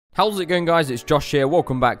How's it going, guys? It's Josh here,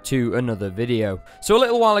 welcome back to another video. So a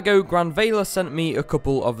little while ago, Granvela sent me a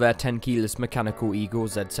couple of their 10 keyless mechanical Eagle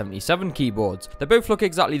Z77 keyboards. They both look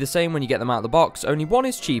exactly the same when you get them out of the box, only one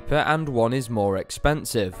is cheaper and one is more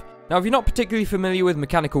expensive. Now if you're not particularly familiar with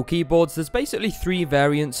mechanical keyboards, there's basically three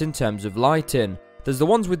variants in terms of lighting. There's the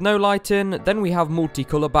ones with no lighting, then we have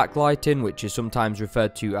multicolour backlighting, which is sometimes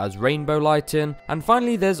referred to as rainbow lighting, and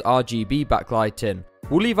finally there's RGB backlighting.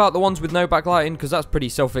 We'll leave out the ones with no backlighting because that's pretty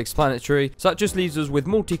self-explanatory, so that just leaves us with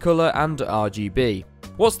multicolour and RGB.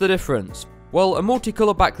 What's the difference? Well, a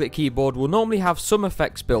multicolour backlit keyboard will normally have some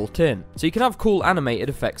effects built in, so you can have cool animated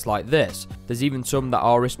effects like this. There's even some that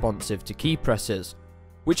are responsive to key presses.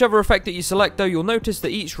 Whichever effect that you select though, you'll notice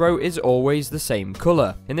that each row is always the same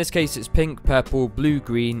colour. In this case it's pink, purple, blue,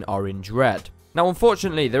 green, orange, red. Now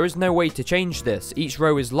unfortunately there is no way to change this, each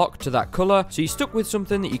row is locked to that colour, so you're stuck with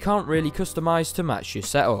something that you can't really customise to match your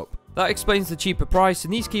setup. That explains the cheaper price,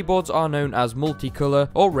 and these keyboards are known as multicolour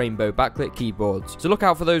or rainbow backlit keyboards, so look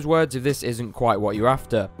out for those words if this isn't quite what you're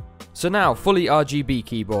after. So now, fully RGB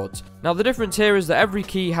keyboards. Now the difference here is that every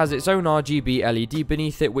key has its own RGB LED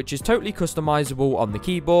beneath it, which is totally customizable on the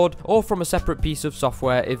keyboard or from a separate piece of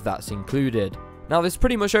software if that's included. Now this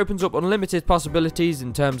pretty much opens up unlimited possibilities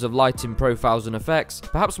in terms of lighting profiles and effects.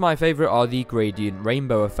 Perhaps my favourite are the gradient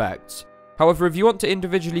rainbow effects. However, if you want to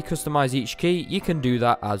individually customize each key, you can do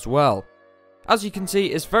that as well. As you can see,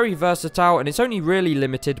 it's very versatile and it's only really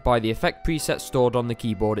limited by the effect presets stored on the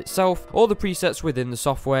keyboard itself or the presets within the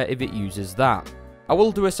software if it uses that. I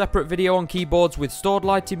will do a separate video on keyboards with stored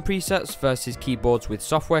lighting presets versus keyboards with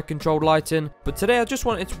software controlled lighting, but today I just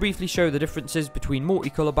wanted to briefly show the differences between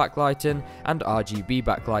multicolour backlighting and RGB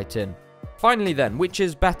backlighting. Finally then, which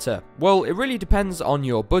is better? Well, it really depends on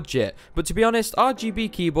your budget, but to be honest,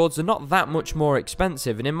 RGB keyboards are not that much more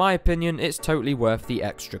expensive, and in my opinion, it's totally worth the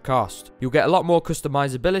extra cost. You'll get a lot more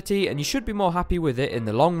customizability and you should be more happy with it in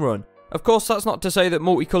the long run. Of course, that's not to say that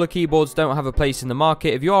multicolour keyboards don't have a place in the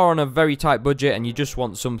market. If you are on a very tight budget and you just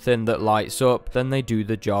want something that lights up, then they do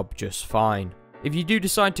the job just fine. If you do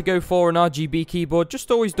decide to go for an RGB keyboard,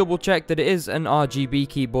 just always double check that it is an RGB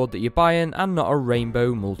keyboard that you're buying and not a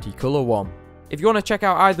rainbow multicolour one. If you want to check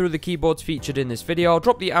out either of the keyboards featured in this video, I'll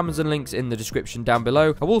drop the Amazon links in the description down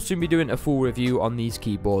below. I will soon be doing a full review on these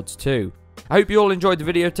keyboards too. I hope you all enjoyed the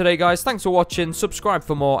video today, guys. Thanks for watching, subscribe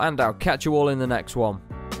for more, and I'll catch you all in the next one.